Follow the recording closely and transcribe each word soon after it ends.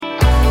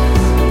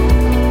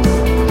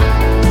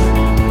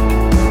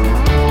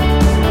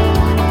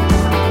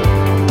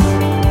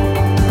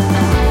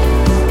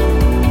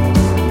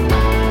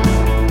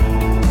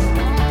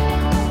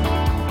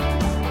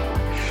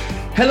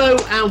Hello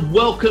and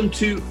welcome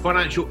to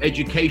Financial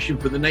Education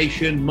for the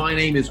Nation. My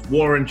name is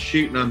Warren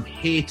Shute and I'm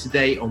here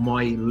today on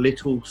my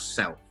little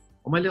self.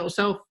 On my little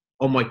self?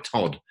 On my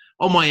Todd.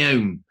 On my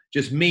own.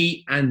 Just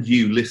me and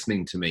you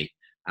listening to me.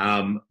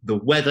 The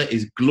weather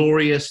is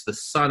glorious. The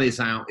sun is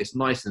out. It's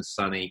nice and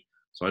sunny.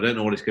 So I don't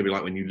know what it's going to be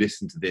like when you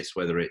listen to this,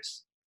 whether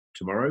it's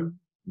tomorrow,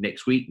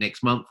 next week,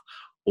 next month,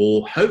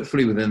 or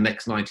hopefully within the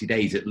next 90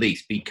 days at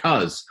least,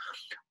 because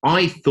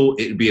I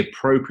thought it would be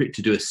appropriate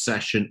to do a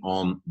session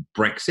on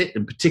Brexit,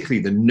 and particularly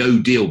the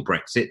no-deal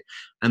Brexit,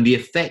 and the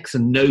effects a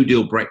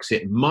no-deal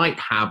Brexit might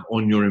have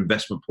on your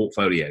investment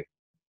portfolio.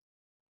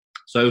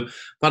 So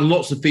I've had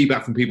lots of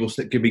feedback from people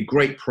that give me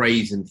great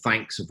praise and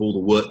thanks of all the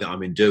work that I've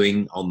been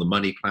doing on the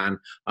money plan.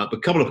 But a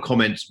couple of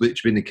comments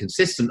which have been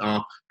consistent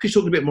are, could you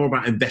talk a bit more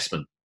about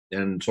investment?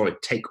 And so I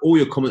take all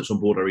your comments on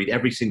board, I read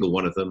every single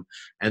one of them.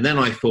 And then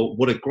I thought,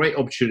 what a great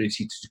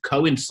opportunity to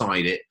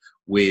coincide it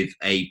with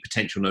a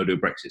potential no-deal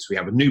Brexit. So we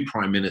have a new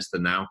Prime Minister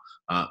now,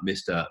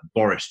 Mr.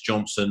 Boris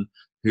Johnson,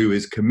 who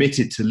is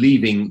committed to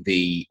leaving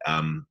the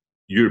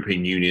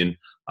European Union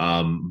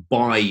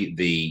by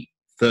the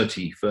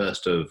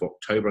 31st of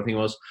October, I think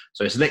it was.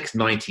 So it's the next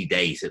 90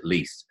 days at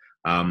least.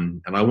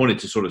 And I wanted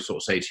to sort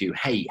of say to you,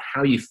 hey,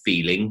 how are you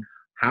feeling?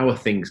 How are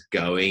things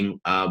going?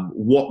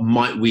 What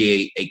might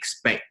we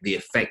expect the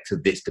effect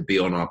of this to be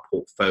on our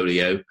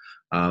portfolio?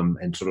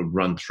 And sort of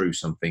run through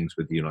some things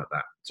with you like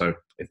that. So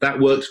if that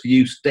works for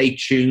you, stay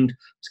tuned,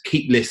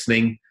 keep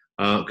listening,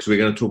 because we're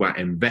going to talk about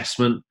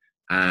investment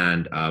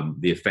and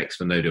the effects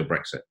for no-deal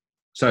Brexit.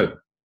 So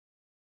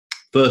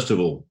first of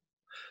all,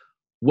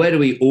 where do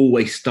we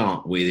always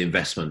start with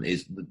investment?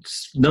 Is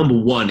number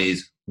one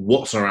is,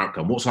 what's our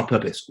outcome? What's our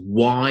purpose?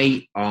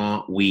 Why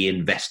are we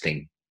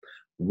investing?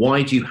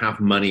 Why do you have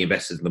money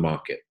invested in the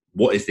market?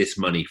 What is this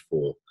money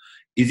for?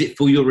 Is it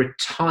for your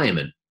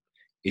retirement?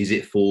 Is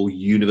it for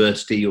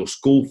university or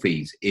school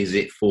fees? Is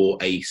it for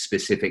a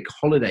specific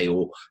holiday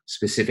or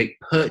specific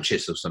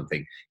purchase of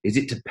something? Is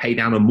it to pay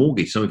down a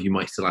mortgage? Some of you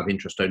might still have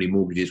interest-only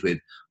mortgages with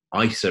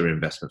ISA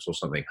investments or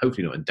something.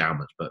 Hopefully not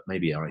endowments, but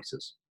maybe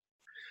ISAs.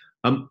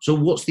 So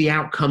what's the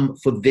outcome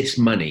for this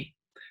money?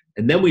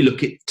 And then we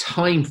look at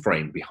time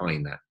frame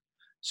behind that.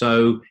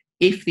 So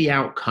if the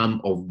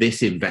outcome of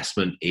this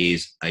investment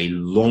is a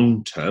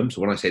long term, so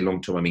when I say long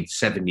term, I mean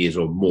 7 years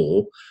or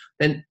more,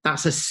 then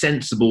that's a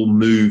sensible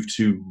move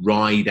to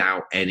ride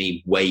out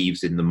any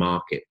waves in the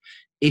market.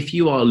 If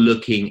you are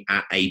looking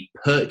at a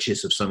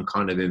purchase of some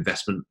kind of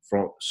investment,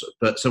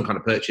 some kind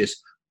of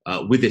purchase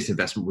with this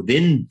investment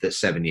within the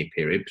 7 year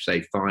period,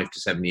 say 5 to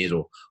 7 years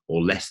or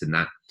less than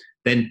that,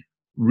 then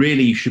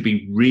really you should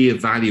be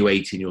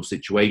reevaluating your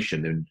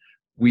situation. And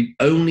we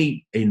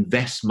only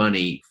invest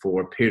money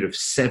for a period of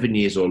 7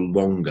 years or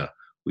longer.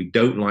 We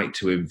don't like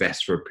to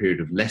invest for a period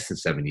of less than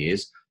 7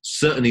 years,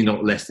 certainly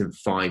not less than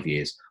 5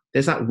 years.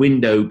 There's that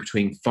window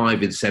between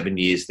 5 and 7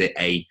 years that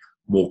a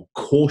more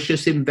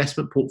cautious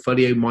investment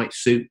portfolio might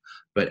suit,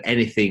 but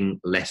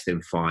anything less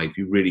than 5,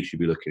 you really should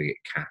be looking at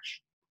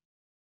cash.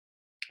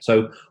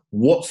 So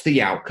what's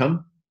the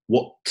outcome?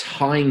 What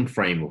time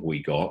frame have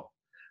we got?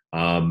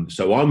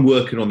 So I'm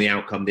working on the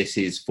outcome. This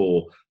is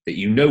for that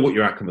you know what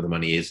your outcome of the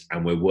money is,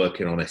 and we're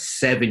working on a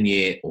 7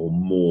 year or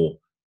more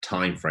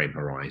time frame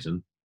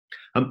horizon.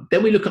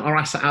 Then we look at our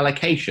asset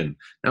allocation.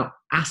 Now,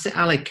 asset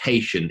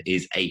allocation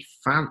is a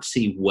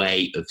fancy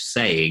way of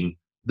saying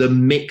the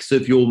mix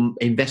of your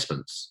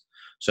investments.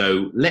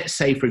 So let's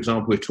say, for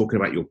example, we're talking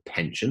about your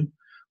pension.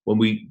 When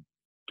we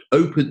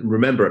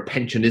remember, a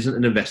pension isn't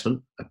an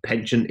investment. A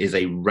pension is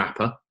a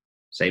wrapper,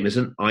 same as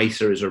an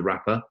ISA is a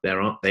wrapper. They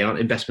aren't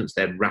investments,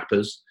 they're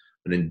wrappers.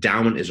 An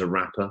endowment is a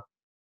wrapper.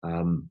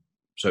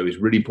 So it's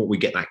really important we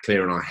get that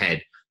clear in our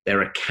head.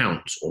 They're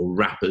accounts or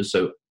wrappers.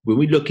 So when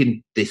we look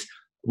in this,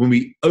 when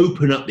we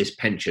open up this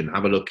pension,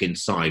 have a look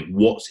inside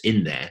what's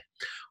in there,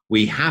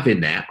 we have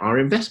in there our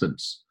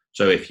investments.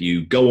 So if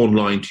you go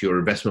online to your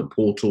investment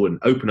portal and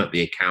open up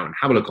the account and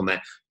have a look on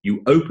there,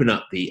 you open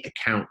up the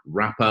account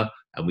wrapper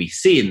and we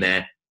see in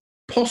there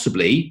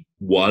possibly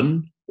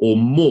one or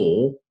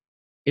more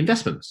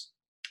investments.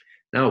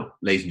 Now,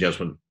 ladies and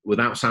gentlemen,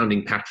 without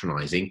sounding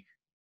patronizing,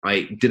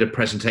 I did a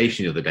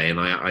presentation the other day and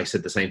I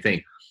said the same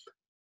thing.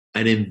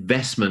 An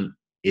investment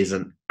is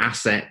an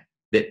asset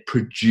that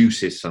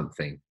produces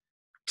something,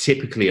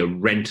 typically a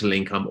rental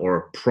income or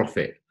a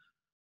profit.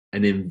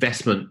 An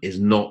investment is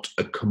not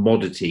a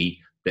commodity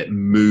that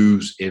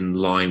moves in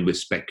line with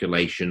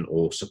speculation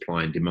or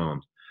supply and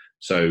demand.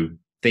 So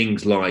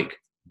things like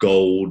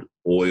gold,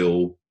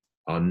 oil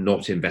are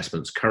not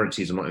investments.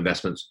 Currencies are not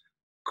investments.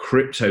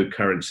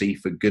 Cryptocurrency,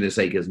 for goodness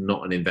sake, is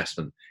not an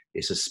investment.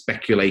 It's a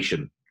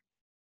speculation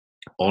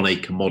on a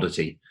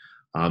commodity.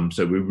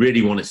 So we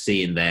really want to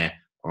see in there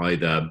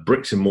either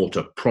bricks and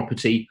mortar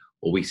property,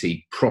 or we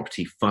see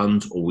property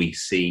funds, or we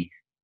see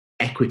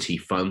equity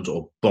funds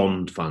or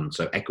bond funds.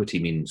 So equity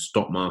means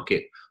stock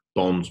market,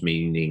 bonds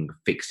meaning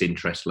fixed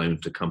interest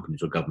loans to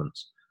companies or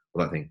governments,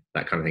 or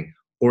that kind of thing,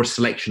 or a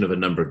selection of a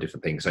number of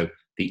different things. So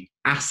the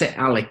asset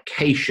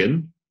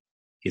allocation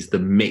is the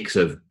mix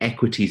of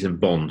equities and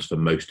bonds for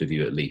most of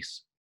you at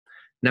least.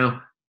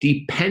 Now,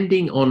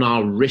 depending on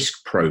our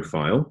risk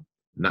profile,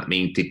 and that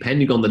means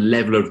depending on the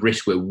level of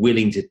risk we're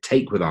willing to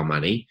take with our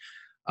money,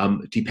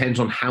 depends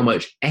on how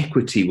much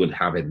equity we'll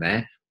have in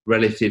there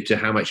relative to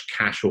how much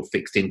cash or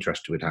fixed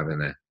interest we'd have in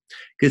there.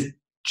 Because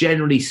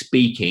generally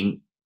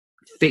speaking,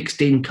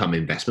 fixed income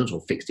investments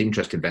or fixed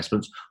interest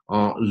investments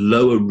are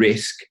lower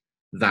risk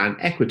than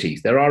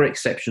equities. There are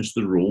exceptions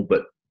to the rule,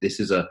 but this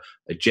is a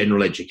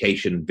general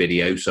education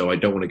video, so I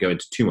don't want to go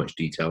into too much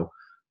detail.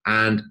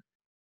 And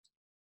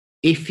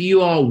if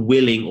you are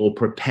willing or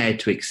prepared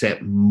to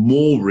accept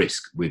more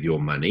risk with your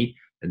money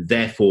and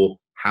therefore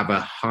have a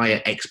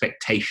higher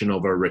expectation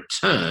of a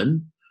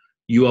return,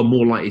 you are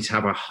more likely to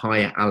have a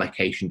higher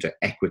allocation to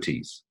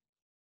equities.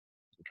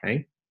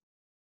 Okay?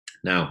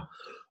 Now,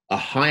 a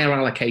higher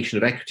allocation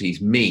of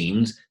equities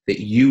means that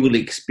you will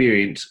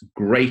experience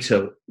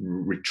greater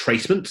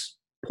retracements,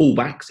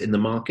 pullbacks in the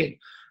market,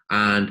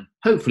 and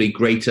hopefully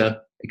greater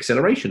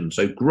acceleration,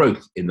 so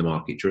growth in the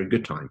market during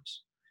good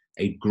times.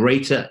 A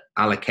greater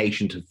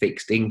allocation to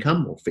fixed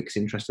income or fixed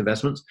interest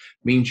investments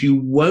means you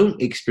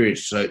won't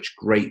experience such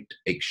great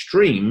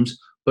extremes,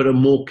 but a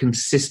more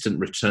consistent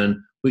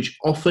return, which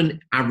often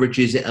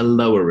averages at a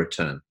lower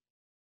return.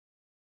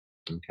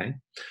 Okay,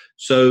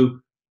 so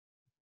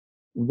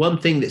one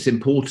thing that's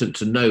important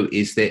to know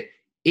is that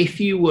if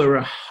you were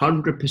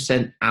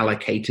 100%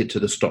 allocated to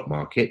the stock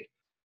market,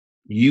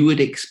 you would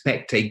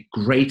expect a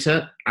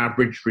greater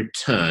average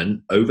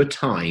return over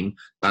time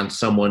than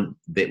someone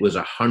that was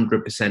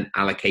 100%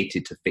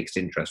 allocated to fixed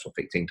interest or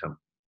fixed income.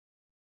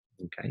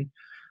 Okay.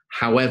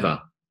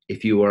 However,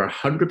 if you were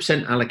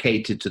 100%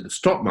 allocated to the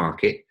stock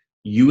market,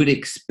 you would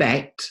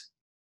expect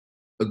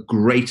a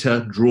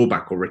greater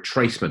drawback or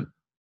retracement,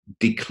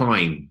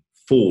 decline,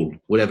 fall,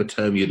 whatever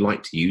term you'd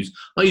like to use.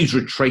 I use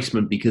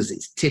retracement because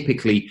it's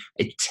typically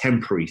a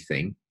temporary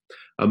thing.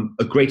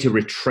 A greater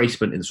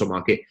retracement in the stock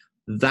market.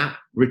 That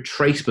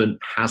retracement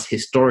has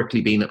historically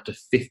been up to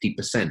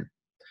 50%.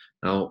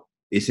 Now,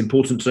 it's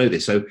important to know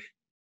this. So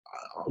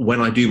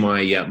when I do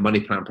my money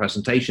plan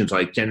presentations,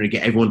 I generally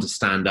get everyone to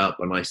stand up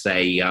and I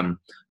say,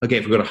 okay,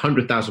 if we've got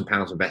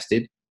 £100,000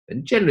 invested,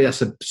 and generally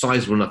that's a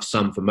sizable enough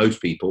sum for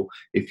most people.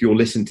 If you're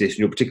listening to this and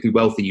you're particularly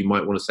wealthy, you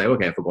might want to say,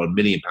 okay, if I've got £1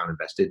 million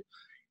invested,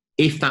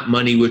 if that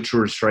money were to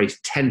retrace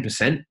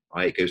 10%,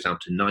 it goes down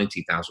to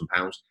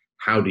 £90,000,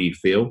 how do you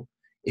feel?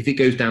 If it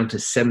goes down to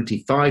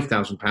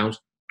 £75,000,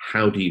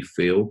 how do you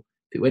feel?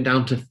 If it went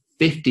down to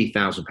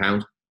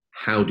 £50,000,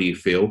 how do you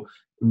feel?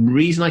 The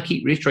reason I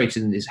keep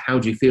reiterating this, how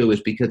do you feel,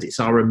 is because it's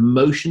our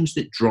emotions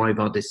that drive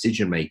our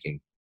decision making.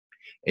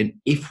 And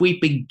if we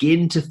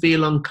begin to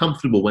feel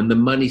uncomfortable when the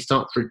money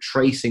starts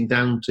retracing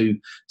down to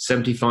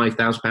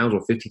 £75,000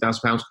 or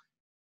 £50,000,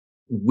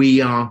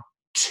 we are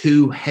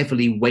too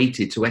heavily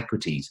weighted to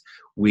equities.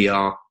 We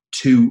are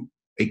too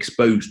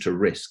exposed to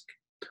risk.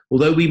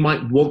 Although we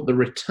might want the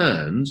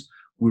returns,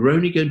 we're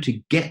only going to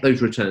get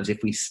those returns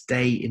if we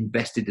stay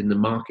invested in the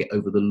market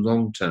over the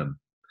long term.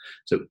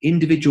 So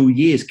individual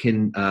years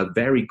can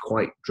vary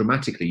quite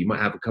dramatically. You might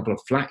have a couple of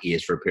flat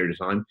years for a period of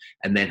time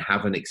and then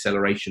have an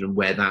acceleration and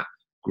where that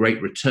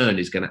great return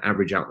is going to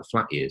average out the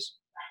flat years.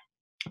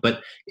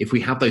 But if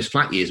we have those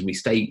flat years and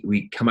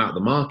we come out of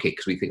the market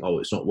because we think, oh,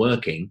 it's not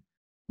working,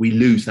 we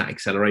lose that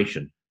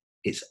acceleration.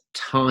 It's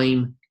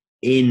time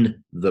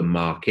in the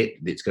market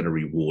that's going to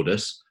reward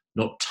us,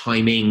 not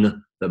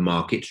timing the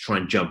market to try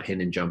and jump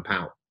in and jump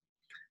out.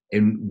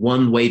 And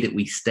one way that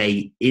we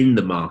stay in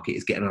the market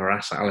is getting our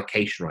asset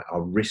allocation right,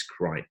 our risk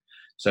right.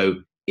 So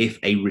if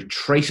a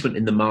retracement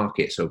in the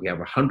market, so if we have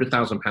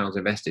 £100,000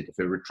 invested, if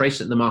a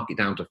retracement in the market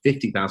down to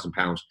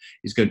 £50,000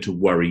 is going to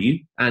worry you,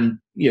 and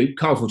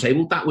cards on the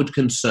table, that would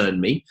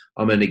concern me.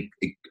 I'm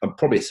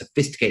probably a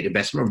sophisticated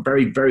investor. I'm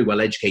very, very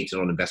well educated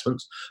on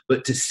investments,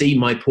 but to see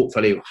my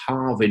portfolio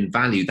halve in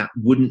value, that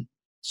wouldn't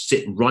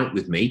sit right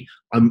with me.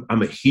 I'm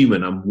a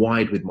human. I'm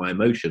wired with my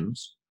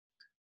emotions.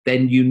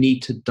 Then you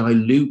need to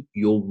dilute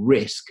your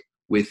risk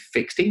with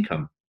fixed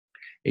income.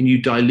 And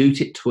you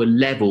dilute it to a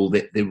level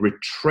that the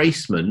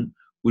retracement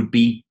would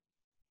be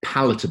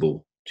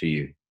palatable to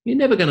you. You're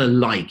never going to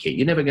like it.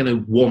 You're never going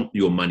to want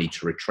your money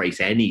to retrace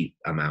any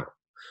amount.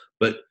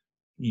 But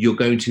you're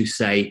going to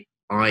say,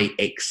 I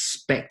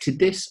expected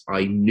this.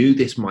 I knew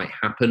this might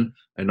happen.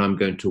 And I'm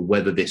going to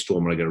weather this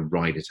storm and I'm going to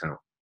ride it out.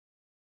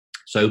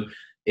 So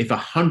if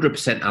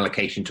 100%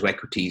 allocation to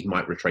equities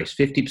might retrace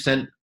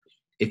 50%,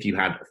 if you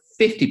had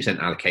 50%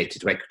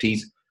 allocated to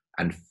equities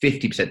and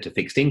 50% to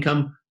fixed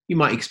income, you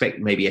might expect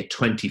maybe a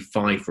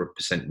 25%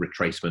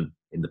 retracement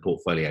in the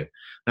portfolio.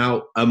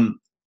 Now,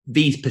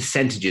 these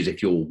percentages,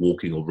 if you're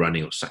walking or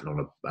running or sitting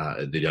on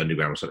the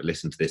underground or something,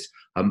 listen to this,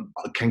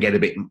 can get a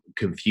bit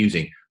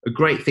confusing. A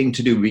great thing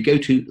to do, we go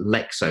to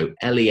Lexo,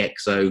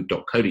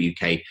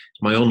 lexo.co.uk.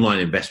 It's my online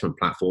investment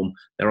platform.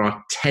 There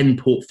are 10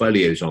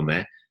 portfolios on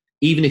there.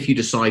 Even if you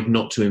decide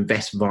not to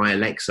invest via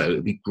Lexo, it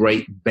would be a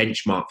great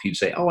benchmark for you to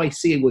say, oh, I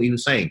see what he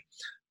was saying.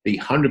 The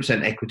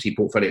 100% equity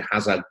portfolio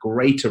has a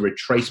greater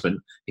retracement,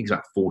 I think it's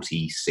about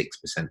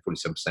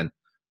 46%,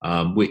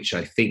 47%, which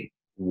I think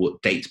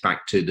dates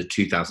back to the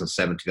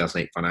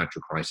 2007-2008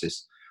 financial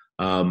crisis.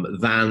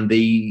 than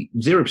the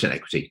 0%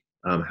 equity.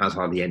 Has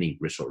hardly any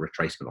sort of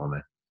retracement on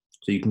there.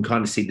 So you can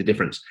kind of see the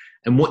difference.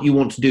 And what you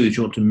want to do is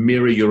you want to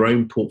mirror your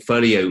own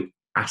portfolio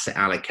asset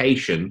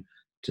allocation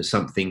to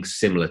something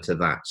similar to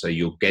that. So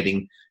you're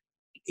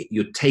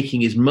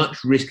taking as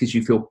much risk as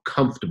you feel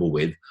comfortable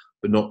with,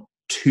 but not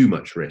too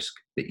much risk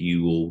that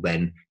you will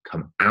then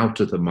come out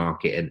of the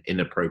market at an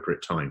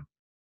inappropriate time.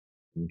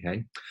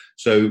 Okay.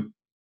 So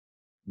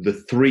the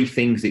three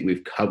things that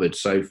we've covered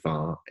so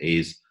far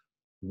is,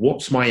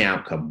 what's my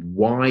outcome?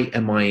 Why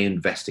am I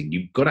investing?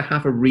 You've got to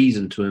have a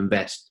reason to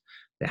invest.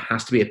 There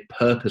has to be a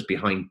purpose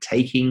behind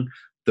taking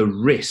the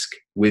risk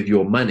with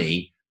your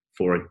money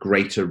for a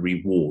greater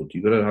reward.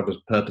 You've got to have a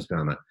purpose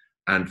behind that.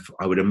 And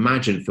I would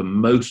imagine for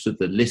most of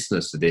the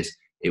listeners to this,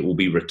 it will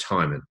be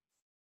retirement.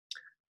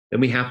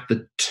 Then we have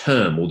the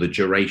term or the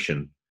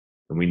duration.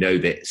 And we know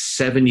that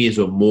 7 years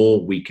or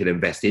more, we can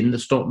invest in the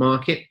stock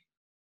market.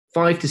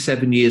 5 to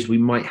 7 years, we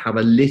might have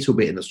a little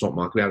bit in the stock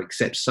market. We have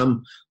accept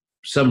some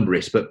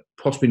risk, but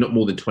possibly not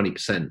more than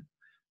 20%.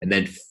 And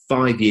then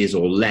 5 years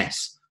or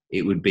less,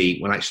 it would be,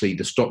 well, actually,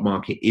 the stock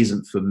market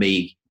isn't for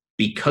me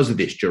because of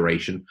this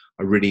duration.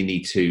 I really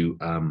need to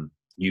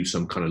use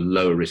some kind of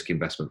lower risk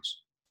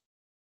investments.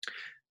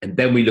 And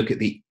then we look at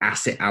the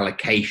asset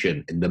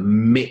allocation and the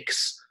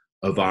mix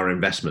of our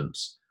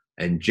investments.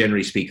 And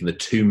generally speaking, the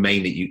two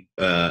main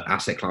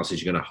asset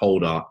classes you're going to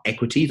hold are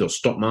equities or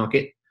stock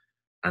market,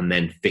 and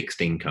then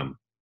fixed income.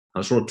 I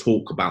just want to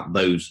talk about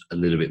those a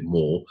little bit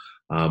more,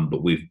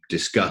 but we've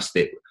discussed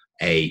that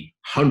a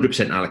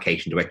 100%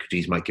 allocation to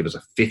equities might give us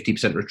a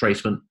 50%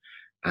 retracement,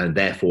 and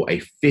therefore a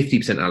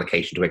 50%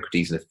 allocation to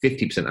equities and a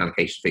 50%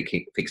 allocation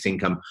to fixed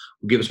income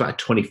will give us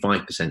about a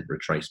 25%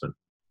 retracement.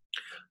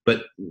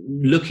 But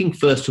looking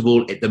first of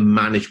all at the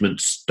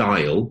management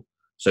style,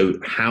 so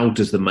how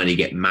does the money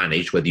get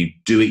managed, whether you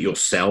do it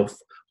yourself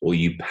or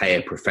you pay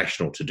a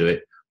professional to do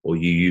it or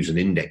you use an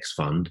index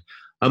fund,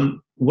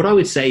 what I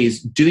would say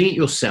is doing it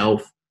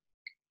yourself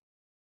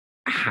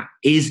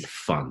is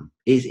fun.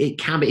 It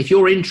can be. If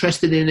you're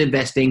interested in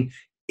investing,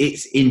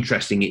 it's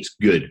interesting, it's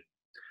good.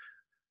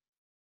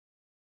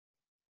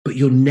 But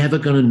you're never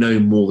going to know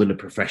more than a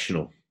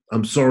professional.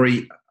 I'm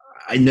sorry,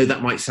 I know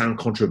that might sound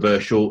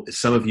controversial.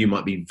 Some of you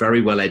might be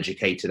very well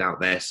educated out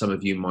there. Some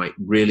of you might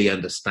really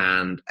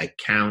understand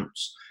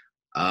accounts,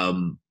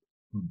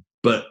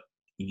 but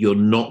you're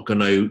not going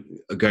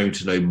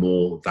to know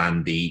more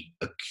than the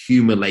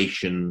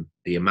accumulation,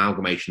 the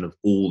amalgamation of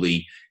all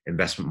the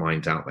investment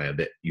minds out there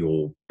that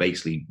you're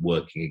basically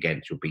working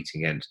against, you're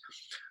beating against.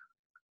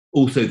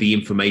 Also, the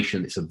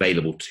information that's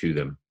available to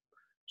them.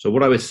 So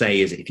what I would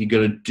say is, if you're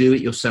going to do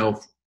it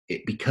yourself,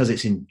 because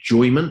it's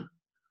enjoyment,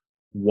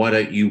 why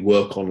don't you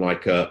work on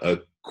like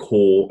a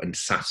core and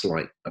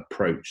satellite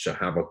approach? So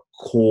have a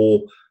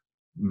core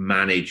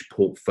managed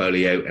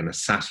portfolio and a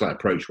satellite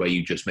approach where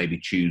you just maybe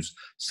choose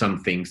some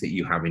things that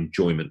you have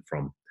enjoyment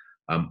from.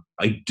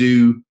 I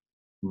do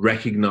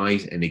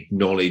recognize and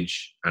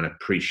acknowledge and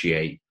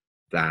appreciate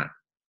that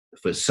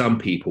for some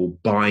people,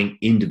 buying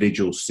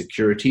individual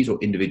securities or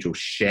individual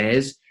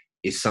shares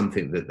is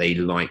something that they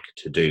like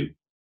to do.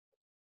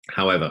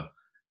 However,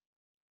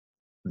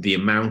 the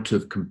amount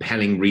of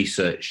compelling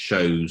research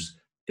shows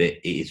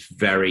that it is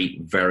very,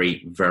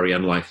 very, very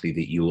unlikely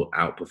that you will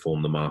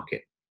outperform the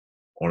market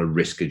on a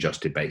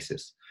risk-adjusted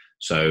basis.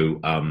 So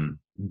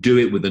do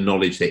it with the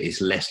knowledge that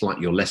you're less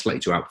likely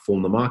to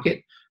outperform the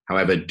market.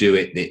 However, do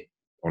it that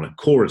on a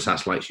core of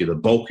satellites, the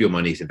bulk of your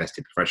money is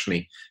invested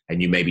professionally,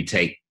 and you maybe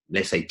take,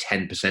 let's say,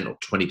 10% or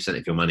 20%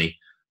 of your money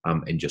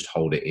and just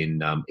hold it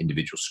in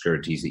individual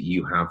securities that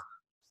you have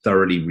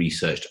thoroughly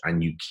researched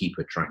and you keep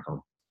a track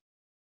on.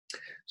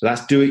 So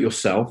that's do it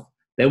yourself.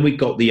 Then we've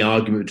got the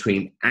argument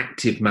between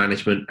active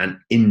management and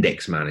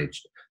index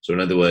managed. So in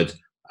other words,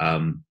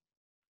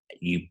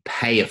 you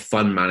pay a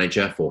fund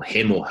manager for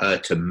him or her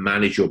to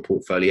manage your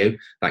portfolio.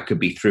 That could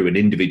be through an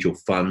individual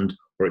fund,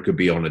 or it could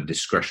be on a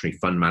discretionary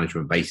fund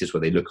management basis where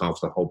they look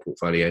after the whole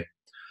portfolio.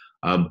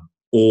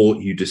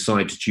 Or you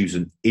decide to choose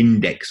an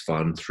index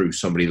fund through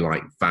somebody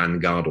like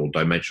Vanguard or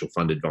Dimensional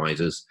Fund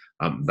Advisors.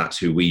 That's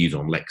who we use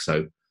on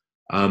Lexo.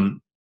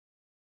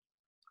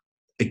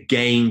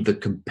 Again, the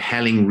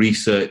compelling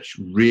research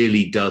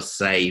really does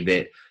say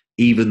that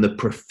even the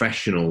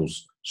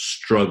professionals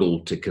struggle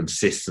to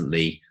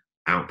consistently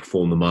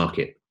outperform the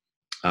market.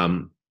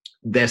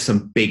 There's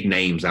some big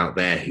names out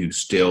there who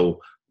still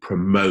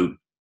promote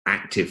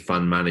active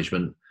fund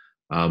management,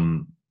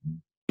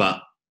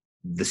 but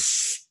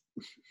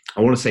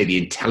I want to say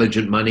the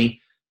intelligent money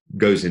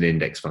goes in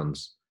index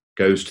funds,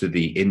 goes to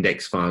the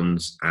index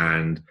funds,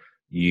 and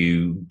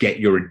you get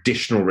your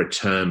additional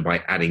return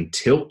by adding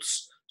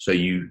tilts. So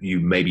you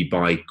maybe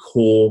buy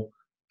core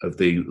of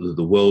the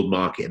world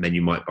market, and then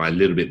you might buy a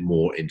little bit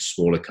more in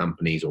smaller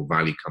companies or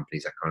value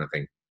companies, that kind of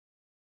thing.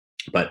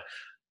 But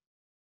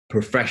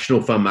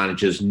professional fund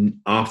managers,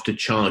 after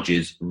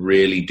charges,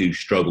 really do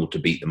struggle to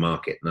beat the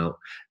market. Now,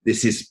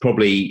 this is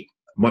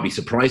might be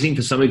surprising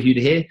for some of you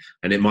to hear,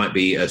 and it might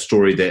be a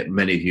story that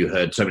many of you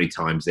heard so many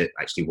times that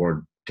actually,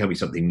 Warren, tell me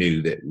something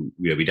new that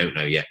we don't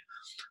know yet.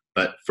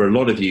 But for a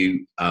lot of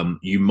you,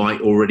 you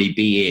might already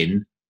be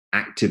in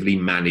actively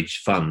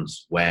managed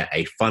funds where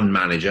a fund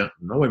manager,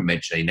 and I won't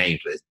mention any names,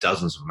 but there's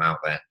dozens of them out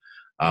there,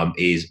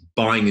 is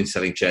buying and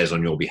selling shares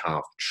on your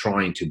behalf,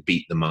 trying to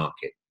beat the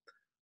market.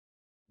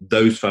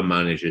 Those fund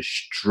managers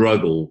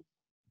struggle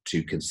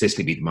to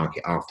consistently beat the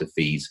market after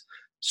fees,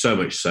 so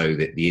much so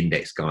that the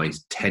index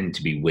guys tend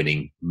to be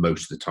winning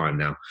most of the time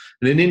now.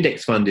 And an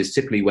index fund is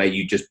typically where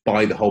you just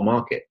buy the whole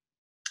market.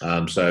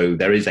 So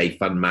there is a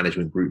fund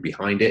management group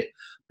behind it.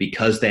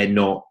 Because they're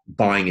not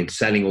buying and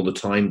selling all the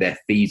time, their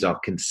fees are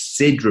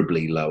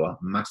considerably lower,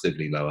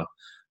 massively lower,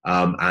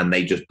 and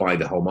they just buy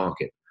the whole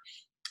market.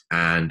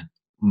 And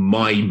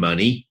my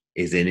money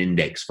is in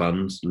index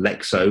funds.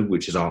 Lexo,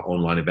 which is our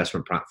online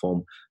investment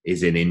platform,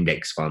 is in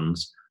index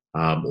funds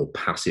or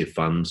passive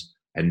funds.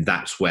 And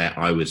that's where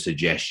I would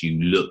suggest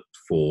you look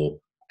for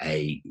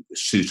a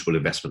suitable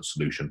investment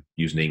solution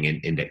using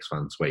index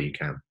funds where you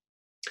can.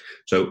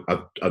 So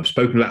I've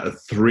spoken about the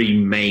three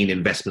main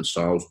investment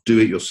styles: do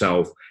it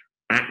yourself,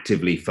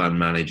 actively fund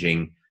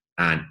managing,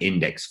 and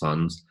index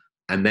funds.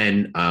 And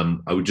then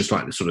I would just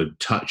like to sort of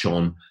touch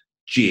on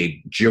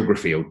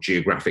geography or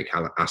geographic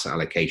asset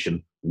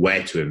allocation,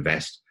 where to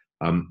invest.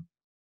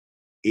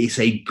 It's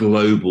a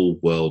global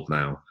world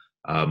now.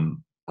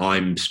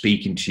 I'm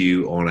speaking to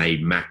you on a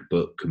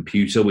MacBook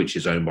computer, which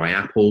is owned by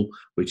Apple,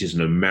 which is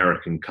an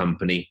American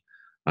company.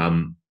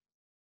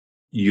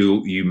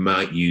 You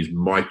might use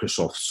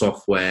Microsoft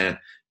software.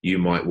 You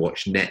might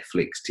watch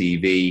Netflix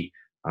TV.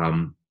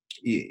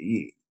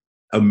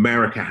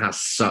 America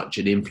has such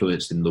an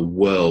influence in the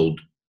world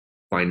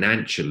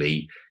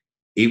financially.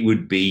 It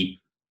would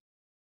be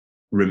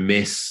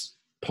remiss,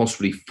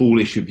 possibly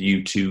foolish of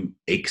you to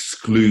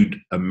exclude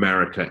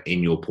America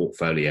in your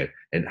portfolio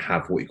and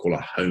have what you call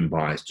a home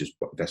bias, just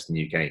invest in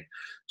the UK.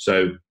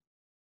 So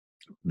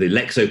the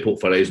Lexo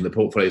portfolios and the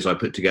portfolios I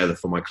put together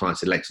for my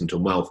clients at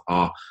Lexington Wealth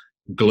are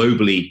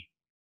globally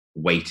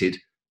weighted,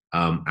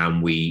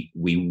 and we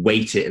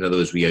weight it. In other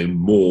words, we own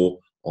more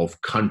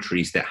of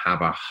countries that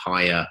have a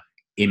higher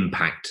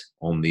impact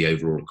on the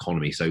overall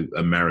economy. So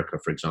America,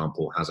 for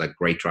example, has a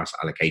greater asset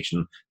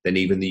allocation than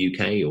even the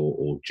UK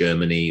or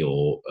Germany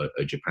or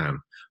Japan.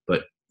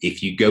 But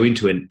if you go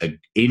into an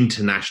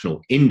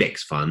international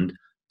index fund,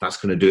 that's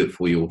going to do it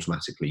for you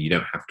automatically. You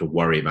don't have to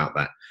worry about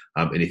that.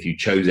 And if you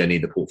chose any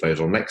of the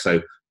portfolios on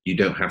Lexo, you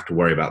don't have to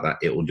worry about that.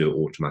 It will do it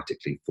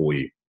automatically for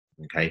you.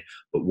 Okay.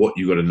 But what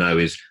you've got to know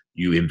is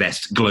you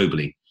invest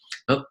globally.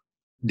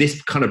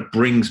 This kind of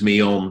brings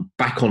me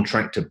back on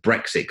track to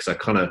Brexit, because I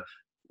kind of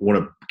want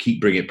to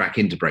keep bringing it back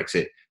into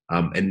Brexit.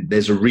 And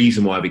there's a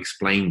reason why I've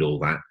explained all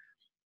that.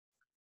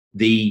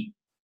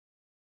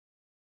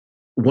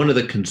 One of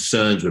the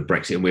concerns with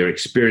Brexit, and we're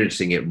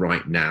experiencing it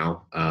right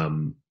now,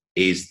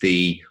 is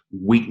the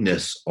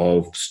weakness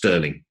of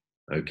sterling.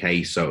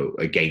 Okay, so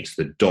against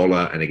the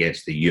dollar and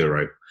against the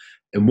euro.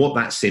 And what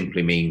that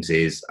simply means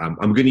is, I'm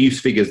going to use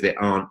figures that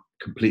aren't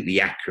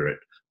completely accurate,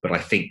 but I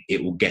think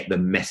it will get the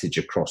message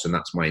across, and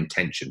that's my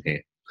intention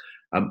here.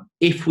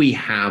 If we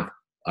have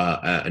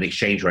an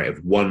exchange rate of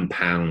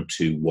 £1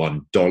 to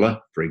 $1,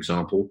 for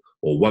example,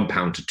 or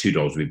 £1 to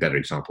 $2 would be a better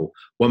example,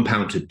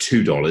 £1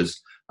 to $2,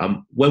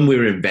 when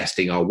we're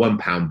investing, our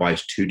 £1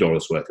 buys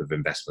 $2 worth of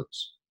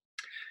investments.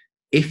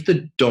 If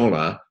the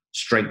dollar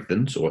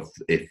strengthens, or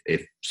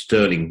if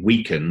sterling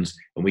weakens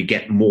and we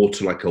get more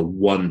to like a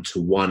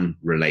 1-to-1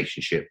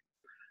 relationship,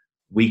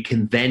 we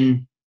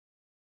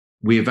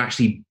have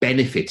actually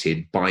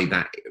benefited by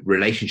that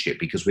relationship,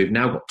 because we've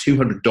now got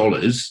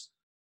 $200,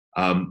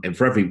 and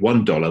for every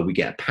 $1 we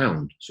get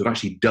 £1. So we've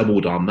actually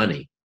doubled our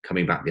money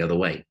coming back the other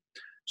way.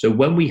 So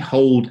when we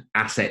hold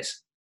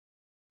assets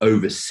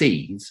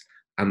overseas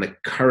and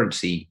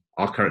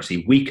our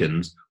currency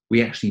weakens,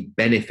 we actually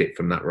benefit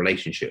from that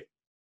relationship.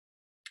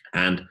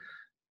 And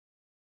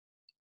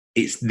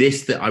it's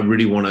this that I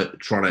really want to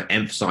try to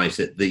emphasize,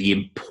 that the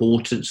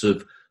importance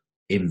of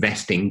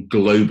investing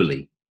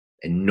globally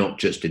and not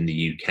just in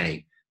the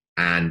UK.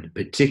 And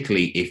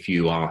particularly if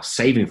you are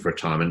saving for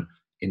retirement,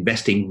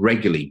 investing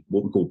regularly,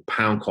 what we call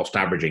pound cost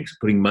averaging, so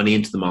putting money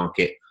into the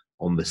market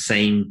on the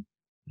same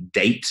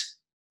date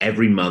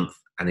every month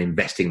and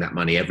investing that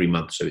money every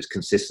month. So it's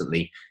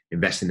consistently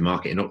investing in the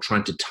market and not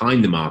trying to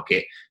time the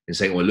market and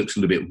saying, well, it looks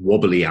a little bit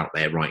wobbly out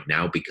there right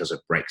now because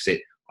of Brexit.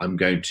 I'm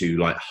going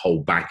to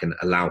hold back and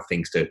allow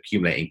things to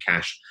accumulate in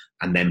cash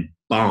and then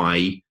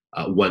buy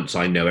once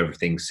I know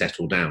everything's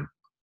settled down.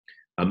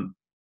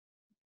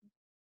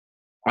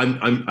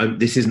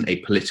 This isn't a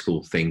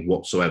political thing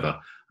whatsoever.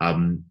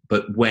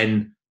 But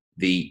when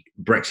the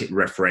Brexit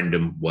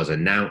referendum was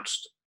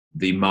announced,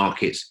 the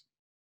markets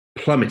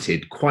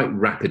plummeted quite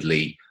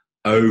rapidly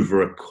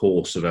over a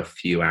course of a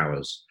few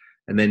hours.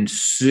 And then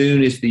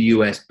soon as the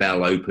US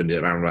bell opened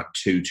at around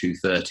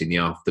 2:30 in the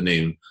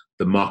afternoon,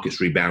 the markets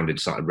rebounded,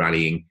 started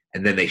rallying,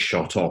 and then they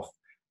shot off.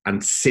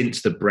 And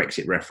since the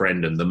Brexit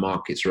referendum, the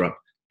markets are up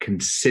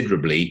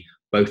considerably,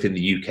 both in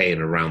the UK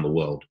and around the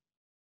world.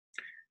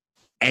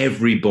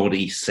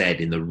 Everybody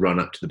said in the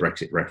run-up to the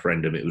Brexit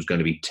referendum it was going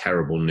to be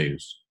terrible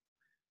news.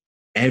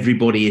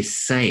 everybody is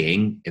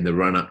saying in the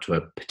run-up to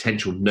a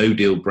potential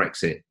no-deal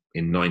Brexit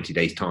in 90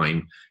 days'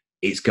 time,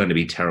 it's going to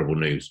be terrible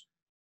news.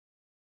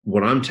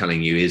 What I'm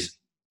telling you is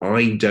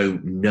I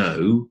don't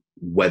know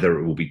whether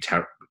it will be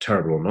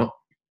terrible or not,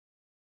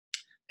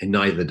 and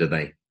neither do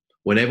they.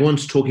 When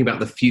everyone's talking about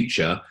the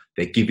future,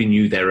 they're giving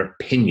you their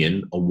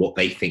opinion on what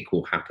they think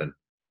will happen.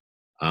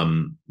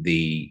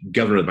 The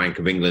governor of the Bank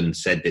of England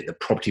said that the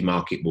property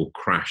market will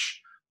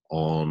crash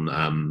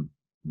on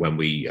when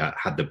we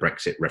had the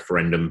Brexit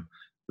referendum.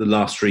 The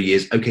last 3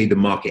 years, okay, the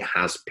market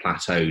has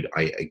plateaued.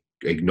 I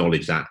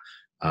acknowledge that.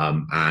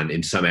 And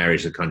in some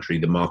areas of the country,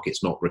 the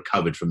market's not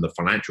recovered from the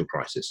financial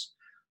crisis.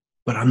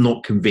 But I'm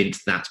not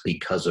convinced that's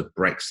because of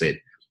Brexit.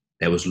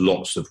 There was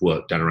lots of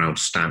work done around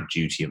stamp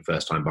duty and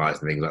first-time buyers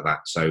and things like that.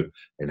 So,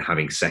 and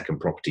having second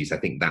properties, I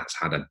think that's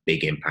had a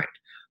big impact.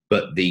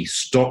 But the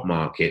stock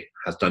market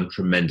has done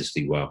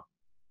tremendously well.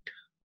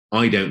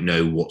 I don't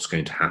know what's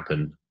going to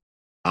happen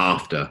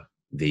after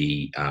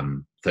the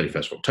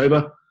 31st of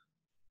October,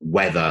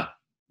 whether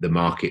the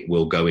market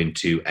will go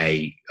into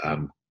a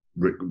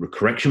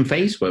correction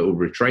phase where it will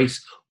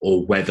retrace,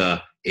 or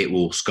whether it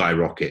will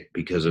skyrocket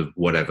because of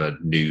whatever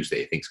news that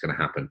you think is going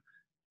to happen.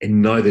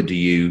 And neither do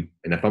you,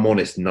 and if I'm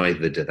honest,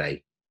 neither do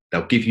they.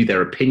 They'll give you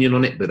their opinion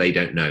on it, but they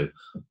don't know.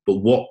 But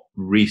what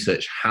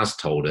research has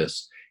told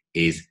us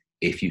is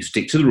if you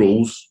stick to the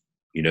rules,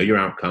 you know your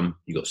outcome,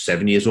 you've got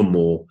 7 years or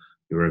more,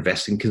 you're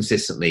investing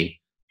consistently,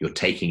 you're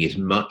taking as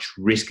much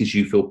risk as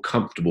you feel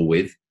comfortable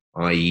with,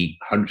 i.e.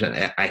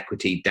 100%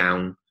 equity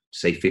down to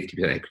say 50%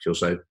 equity or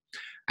so,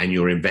 and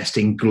you're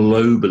investing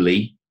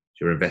globally,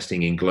 you're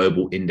investing in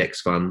global index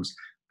funds,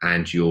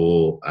 and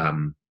you're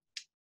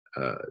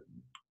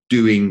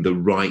doing the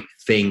right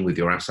thing with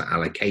your asset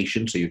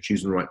allocation, so you're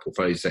choosing the right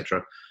portfolio,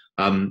 etc.,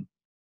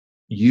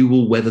 you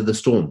will weather the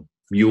storm.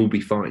 You'll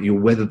be fine. You'll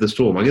weather the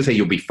storm. I'm going to say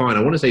you'll be fine.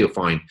 I want to say you're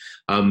fine.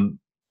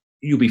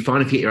 You'll be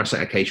fine if you get your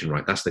asset allocation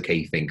right. That's the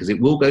key thing, because it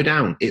will go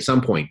down at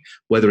some point,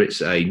 whether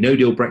it's a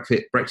no-deal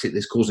Brexit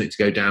that's causing it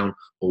to go down,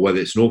 or whether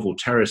it's an awful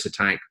terrorist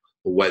attack,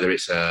 or whether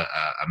it's a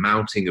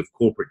mounting of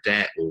corporate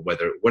debt, or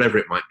whatever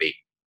it might be.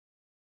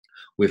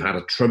 We've had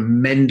a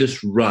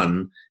tremendous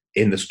run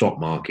in the stock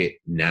market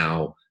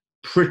now,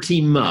 pretty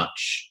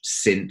much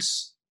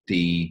since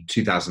the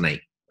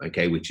 2008,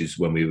 okay, which is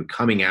when we were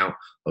coming out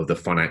of the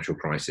financial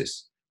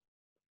crisis.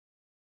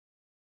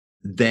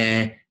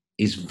 There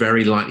is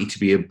very likely to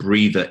be a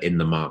breather in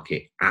the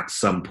market at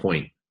some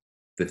point.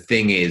 The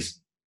thing is,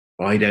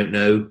 I don't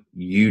know,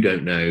 you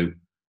don't know,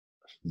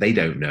 they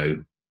don't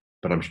know,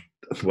 but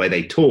the way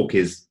they talk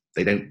is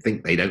they don't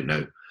think they don't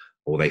know,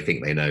 or they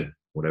think they know,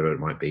 whatever it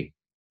might be.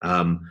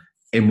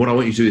 And what I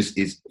want you to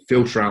do is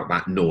filter out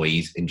that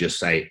noise and just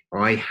say,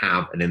 I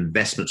have an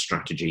investment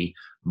strategy.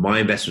 My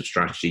investment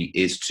strategy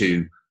is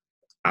to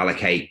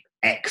allocate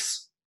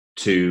X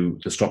to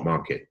the stock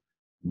market.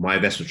 My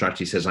investment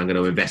strategy says I'm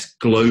going to invest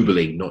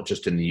globally, not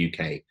just in the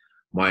UK.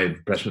 My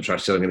investment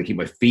strategy says I'm going to keep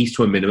my fees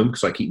to a minimum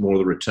because I keep more of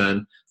the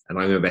return, and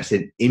I'm going to invest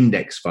in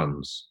index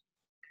funds.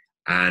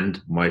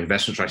 And my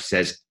investment strategy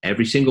says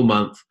every single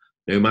month,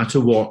 no matter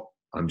what,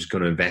 I'm just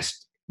going to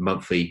invest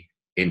monthly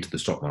into the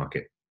stock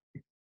market.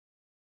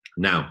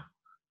 Now,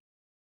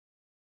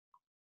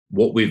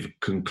 what we've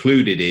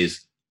concluded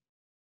is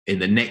in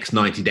the next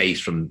 90 days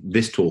from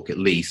this talk, at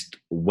least,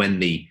 when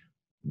the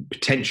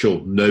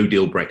potential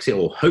no-deal Brexit,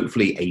 or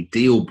hopefully a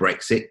deal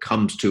Brexit,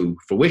 comes to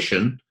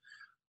fruition,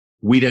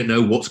 we don't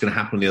know what's going to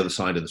happen on the other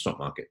side of the stock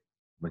market.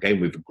 Okay,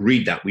 we've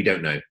agreed that we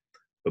don't know.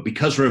 But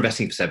because we're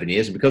investing for 7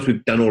 years, and because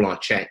we've done all our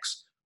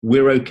checks,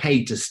 we're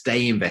okay to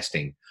stay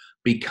investing.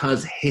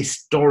 Because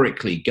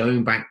historically,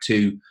 going back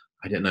to,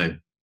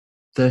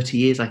 30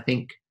 years, I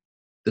think,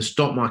 the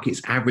stock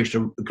market's averaged,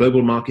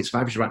 global markets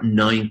have averaged about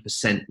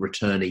 9%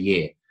 return a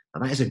year.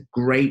 And that is a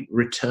great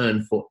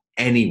return for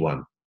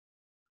anyone,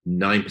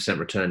 9%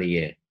 return a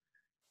year.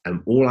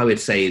 And all I would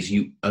say is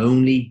you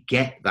only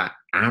get that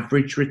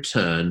average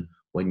return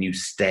when you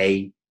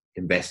stay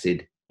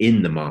invested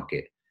in the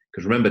market.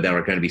 Because remember, there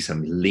are going to be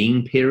some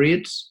lean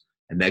periods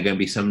and there are going to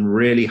be some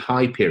really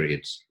high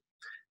periods.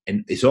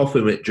 And it's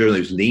often during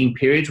those lean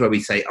periods where we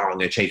say, I'm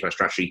going to change my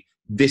strategy.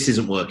 This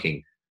isn't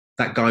working.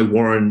 That guy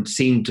Warren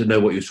seemed to know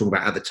what he was talking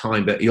about at the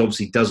time, but he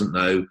obviously doesn't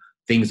know.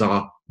 Things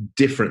are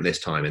different this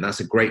time. And that's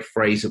a great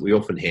phrase that we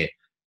often hear.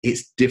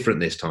 It's different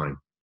this time.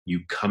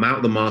 You come out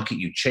of the market,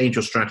 you change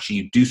your strategy,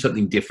 you do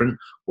something different,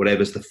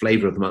 whatever's the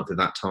flavor of the month at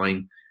that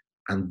time.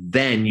 And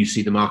then you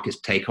see the markets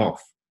take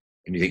off.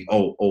 And you think,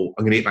 oh,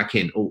 I'm going to get back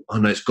in. Oh,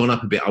 no, it's gone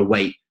up a bit. I'll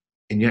wait.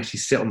 And you actually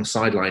sit on the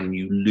sideline and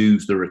you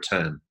lose the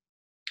return.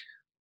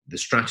 The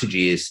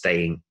strategy is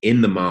staying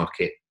in the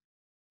market,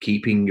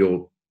 keeping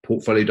your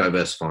portfolio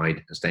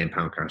diversified, and staying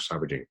pound cash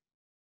averaging.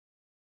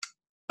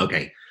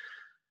 Okay.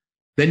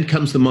 Then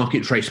comes the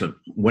market tracement,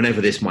 whenever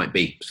this might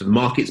be. So the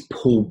markets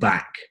pull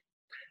back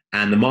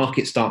and the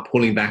markets start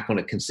pulling back on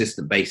a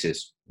consistent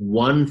basis.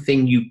 One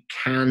thing you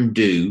can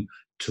do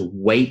to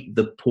weight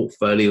the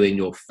portfolio in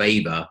your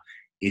favor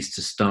is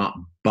to start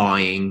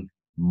buying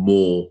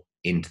more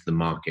into the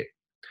market.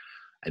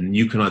 And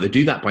you can either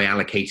do that by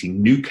allocating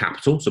new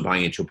capital, so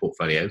buying into your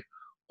portfolio,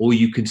 or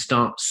you can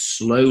start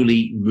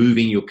slowly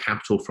moving your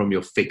capital from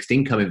your fixed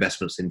income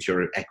investments into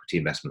your equity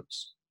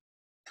investments.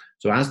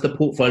 So as the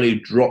portfolio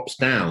drops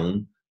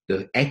down,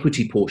 the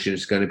equity portion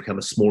is going to become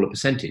a smaller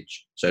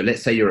percentage. So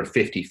let's say you're a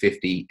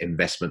 50-50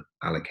 investment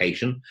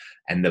allocation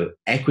and the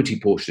equity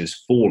portion has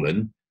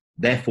fallen.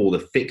 Therefore,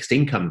 the fixed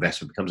income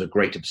investment becomes a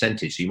greater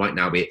percentage. So you might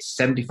now be at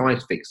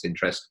 75 fixed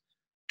interest,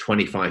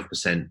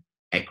 25%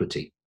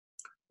 equity.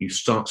 You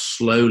start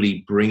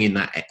slowly bringing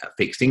that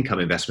fixed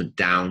income investment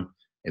down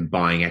and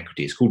buying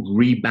equity. It's called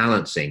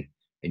rebalancing,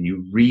 and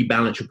you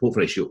rebalance your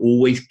portfolio. So you're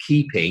always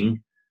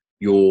keeping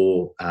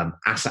your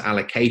asset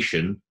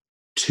allocation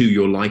to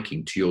your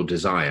liking, to your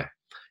desire.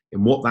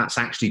 And what that's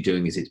actually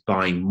doing is it's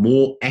buying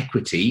more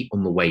equity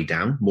on the way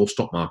down, more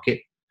stock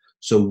market.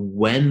 So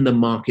when the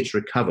markets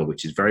recover,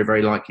 which is very,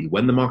 very likely,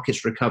 when the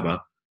markets recover,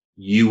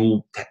 you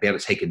will be able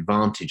to take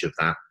advantage of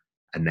that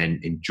and then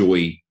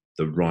enjoy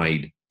the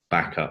ride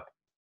back up.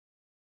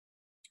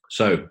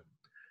 So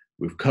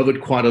we've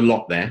covered quite a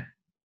lot there.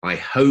 I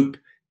hope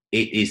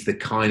it is the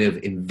kind of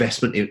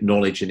investment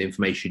knowledge and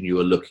information you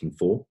are looking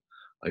for.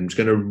 I'm just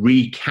going to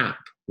recap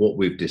what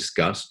we've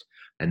discussed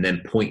and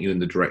then point you in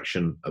the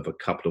direction of a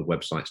couple of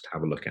websites to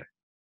have a look at.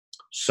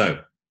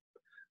 So,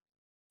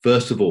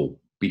 first of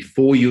all,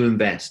 before you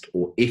invest,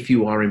 or if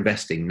you are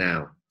investing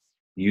now,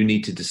 you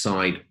need to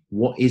decide,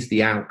 what is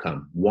the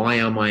outcome? Why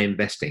am I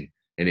investing?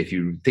 And if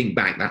you think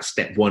back, that's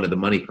step one of the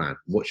money plan.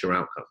 What's your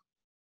outcome?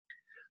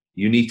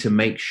 You need to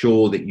make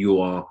sure that you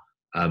are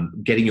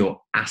getting your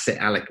asset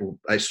allocation.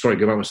 Sorry,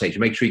 go back one stage.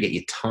 Make sure you get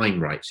your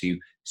time right. So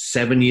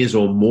 7 years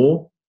or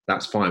more,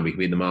 that's fine. We can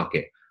be in the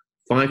market.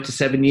 5 to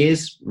 7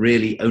 years,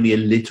 really only a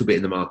little bit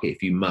in the market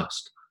if you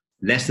must.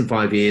 Less than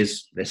 5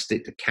 years, let's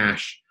stick to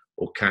cash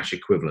or cash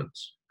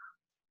equivalents.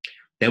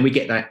 Then we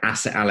get that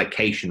asset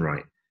allocation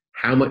right.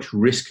 How much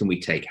risk can we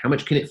take? How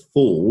much can it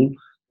fall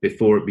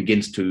before it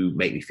begins to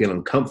make me feel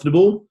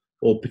uncomfortable,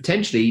 or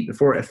potentially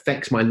before it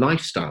affects my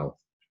lifestyle?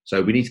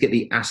 So we need to get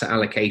the asset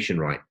allocation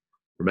right.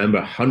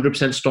 Remember,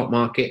 100% stock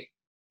market,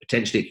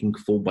 potentially it can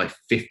fall by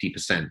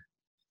 50%.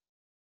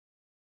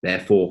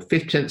 Therefore,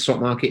 50%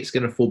 stock market is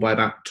going to fall by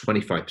about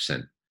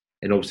 25%.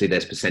 And obviously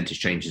there's percentage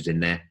changes in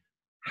there.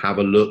 Have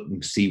a look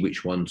and see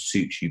which one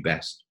suits you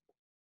best.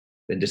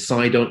 Then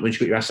decide on, once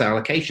you've got your asset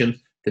allocation,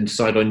 then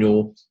decide on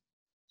your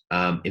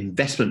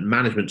investment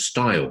management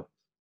style.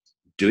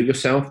 Do it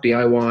yourself,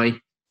 DIY,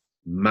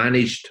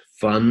 managed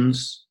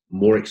funds,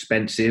 more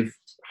expensive,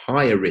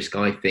 higher risk,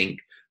 I think,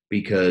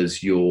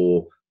 because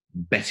you're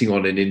betting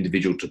on an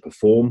individual to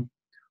perform.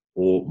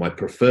 Or my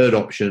preferred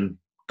option,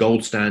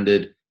 gold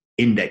standard,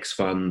 index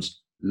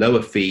funds,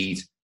 lower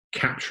fees,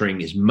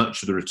 capturing as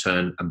much of the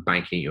return and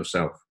banking it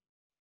yourself.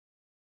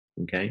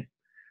 Okay,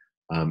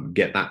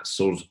 get that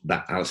sort of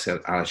that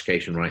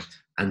allocation right,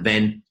 and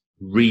then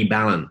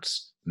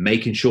rebalance,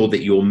 making sure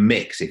that your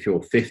mix, if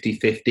you're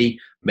 50-50,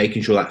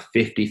 making sure that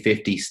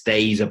 50-50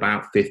 stays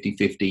about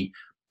 50-50.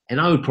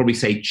 And I would probably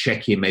say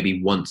check in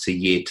maybe once a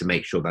year to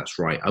make sure that's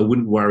right. I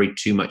wouldn't worry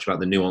too much about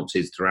the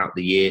nuances throughout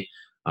the year.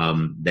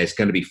 There's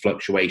going to be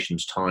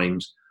fluctuations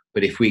times,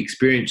 but if we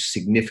experience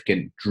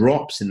significant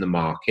drops in the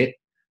market,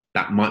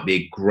 that might be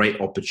a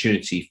great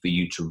opportunity for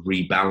you to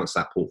rebalance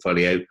that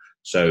portfolio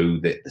so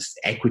that the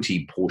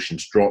equity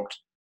portion's dropped.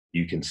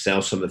 You can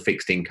sell some of the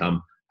fixed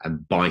income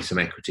and buy some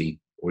equity,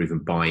 or even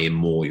buy in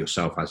more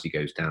yourself as it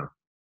goes down.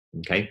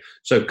 Okay,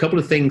 so a couple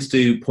of things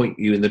to point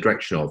you in the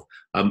direction of.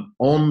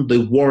 On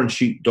the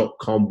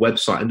warrenshoot.com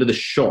website, under the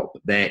shop,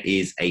 there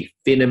is a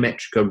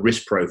Phonometrica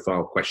risk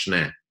profile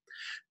questionnaire.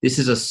 This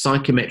is a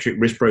psychometric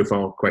risk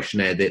profile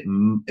questionnaire that,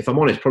 if I'm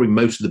honest, probably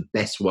most of the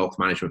best wealth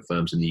management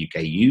firms in the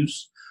UK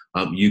use.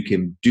 You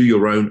can do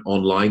your own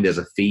online. There's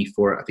a fee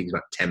for it. I think it's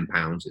about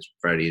 £10. It's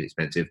very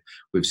inexpensive.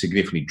 We've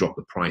significantly dropped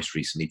the price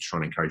recently to try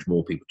and encourage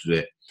more people to do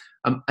it.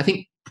 I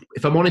think,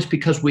 if I'm honest,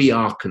 because we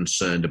are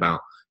concerned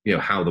about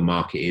how the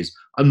market is,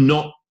 I'm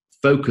not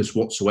focused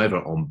whatsoever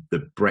on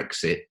the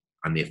Brexit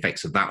and the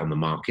effects of that on the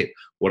market.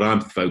 What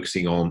I'm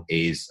focusing on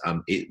is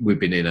we've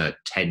been in a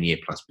 10-year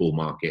plus bull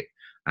market,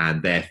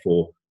 and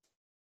therefore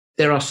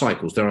there are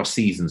cycles, there are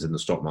seasons in the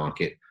stock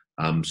market.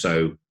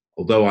 So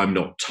although I'm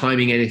not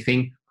timing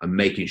anything, I'm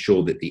making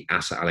sure that the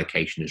asset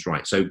allocation is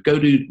right. So go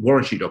to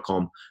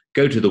warrenshoot.com,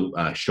 go to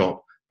the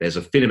shop. There's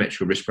a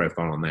Phonometrica risk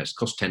profile on there. It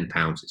costs £10.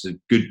 It's a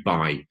good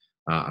buy,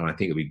 and I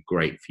think it'll be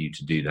great for you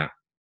to do that.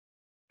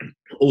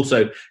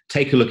 Also,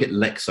 take a look at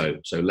Lexo,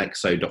 so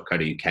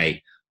lexo.co.uk.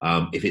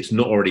 If it's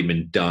not already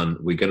been done,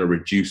 we're going to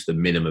reduce the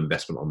minimum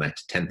investment on there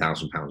to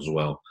 £10,000 as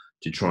well,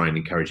 to try and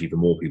encourage even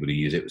more people to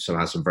use it. So it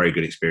has some very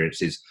good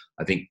experiences.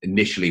 I think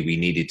initially we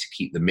needed to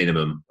keep the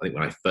minimum. I think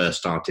when I first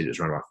started, it was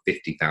around about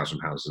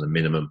 £50,000 as a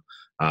minimum.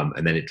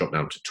 And then it dropped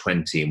down to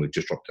 20, and we've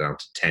just dropped it down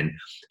to 10.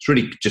 It's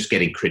really just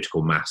getting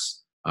critical mass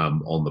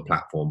on the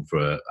platform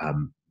for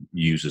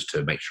users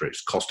to make sure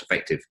it's cost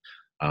effective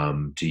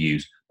to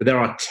use. But there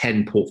are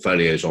 10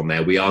 portfolios on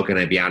there. We are going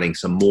to be adding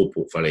some more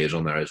portfolios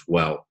on there as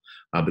well.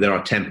 But there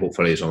are 10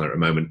 portfolios on there at the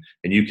moment,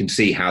 and you can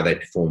see how they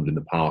performed in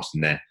the past,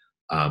 and they're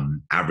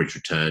average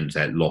returns,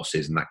 their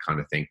losses, and that kind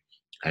of thing,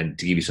 and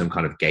to give you some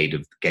kind of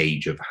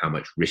gauge of how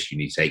much risk you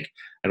need to take.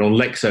 And on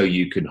Lexo,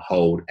 you can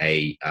hold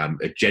a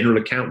general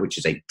account, which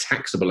is a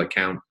taxable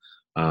account,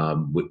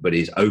 but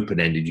is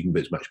open-ended. You can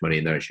put as much money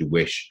in there as you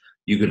wish.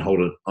 You can hold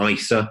an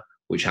ISA,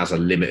 which has a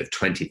limit of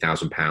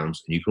 £20,000, and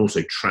you can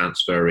also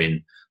transfer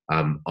in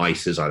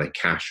ISAs, either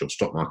cash or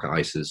stock market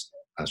ISAs,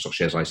 stock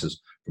shares ISAs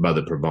from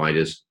other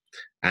providers.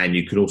 And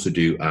you can also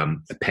do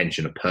a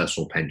pension, a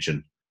personal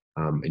pension,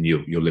 and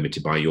you're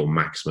limited by your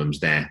maximums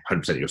there,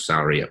 100% of your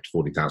salary up to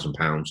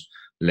 £40,000,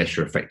 unless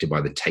you're affected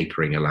by the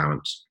tapering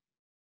allowance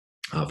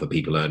for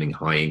people earning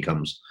high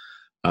incomes.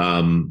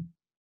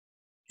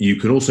 You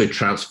can also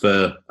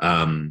transfer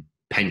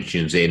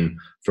pensions in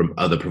from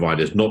other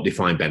providers, not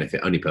defined benefit,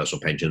 only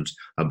personal pensions,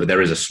 but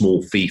there is a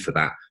small fee for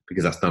that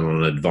because that's done on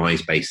an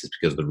advised basis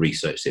because of the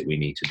research that we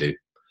need to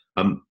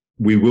do.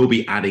 We will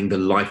be adding the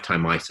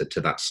lifetime ISA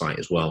to that site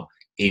as well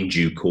in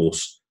due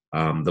course.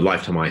 The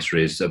lifetime ISA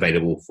is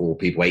available for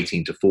people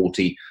 18 to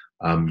 40,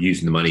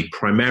 using the money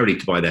primarily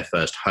to buy their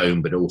first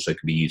home, but it also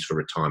can be used for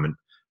retirement.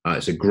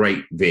 It's a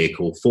great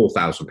vehicle,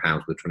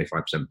 £4,000 with a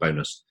 25%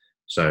 bonus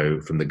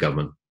from the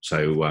government.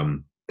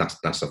 So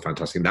that's a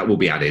fantastic thing. That will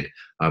be added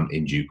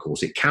in due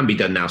course. It can be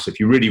done now. So if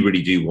you really,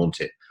 really do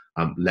want it,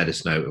 let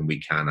us know and we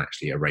can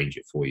actually arrange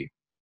it for you.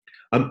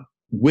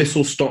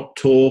 Whistle Stop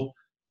Tour,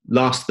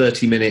 last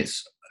 30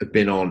 minutes have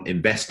been on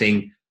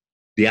investing,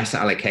 the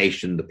asset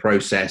allocation, the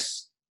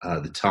process,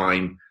 the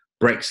time.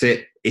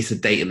 Brexit, it's a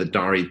date in the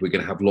diary. We're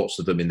going to have lots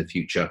of them in the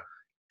future.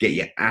 Get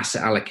your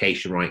asset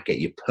allocation right, get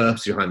your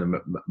purpose behind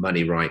the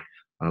money right,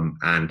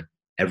 and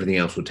everything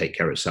else will take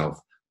care of itself.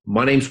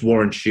 My name's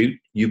Warren Shute.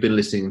 You've been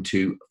listening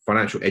to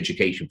Financial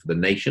Education for the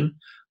Nation.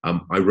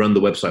 I run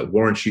the website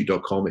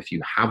warrenshute.com. If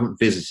you haven't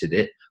visited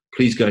it,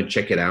 please go and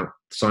check it out.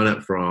 Sign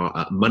up for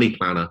our money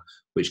planner,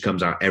 which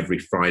comes out every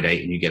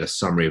Friday, and you get a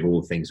summary of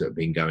all the things that have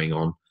been going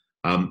on.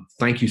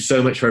 Thank you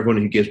so much for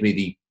everyone who gives me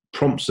the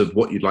prompts of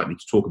what you'd like me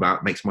to talk about.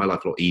 It makes my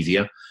life a lot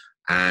easier.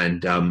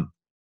 And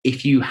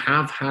if you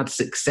have had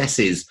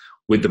successes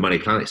with the money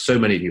plan, so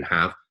many of you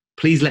have,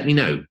 please let me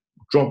know.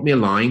 Drop me a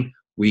line.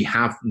 We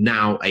have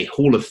now a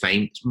Hall of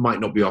Fame. It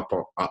might not be up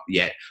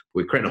yet.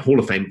 We're creating a Hall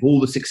of Fame of all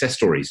the success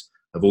stories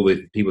of all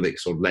the people that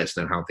sort of let us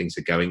know how things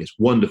are going. It's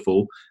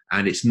wonderful,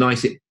 and it's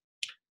nice.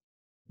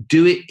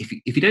 Do it.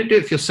 If you don't do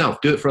it for yourself,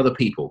 do it for other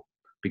people,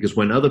 because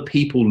when other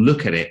people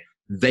look at it,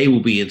 they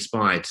will be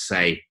inspired to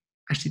say,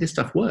 actually, this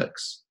stuff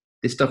works.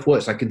 This stuff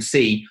works. I can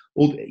see,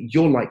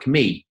 you're like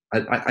me.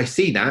 I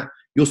see that.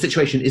 Your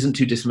situation isn't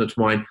too dissimilar to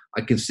mine.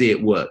 I can see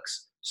it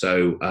works.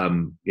 So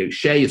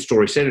share your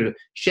story.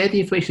 Share the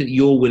information that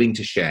you're willing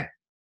to share.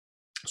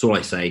 That's all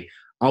I say.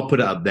 I'll put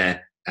it up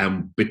there.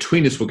 And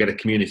between us, we'll get a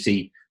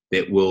community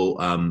that will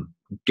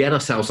get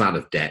ourselves out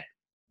of debt.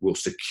 We'll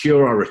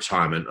secure our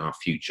retirement, our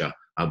future.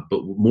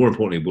 But more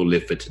importantly, we'll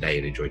live for today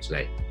and enjoy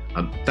today.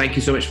 Thank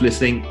you so much for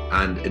listening.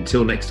 And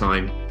until next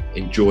time,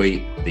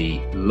 enjoy the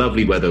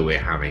lovely weather we're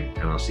having.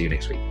 And I'll see you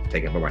next week.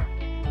 Take care. Bye-bye.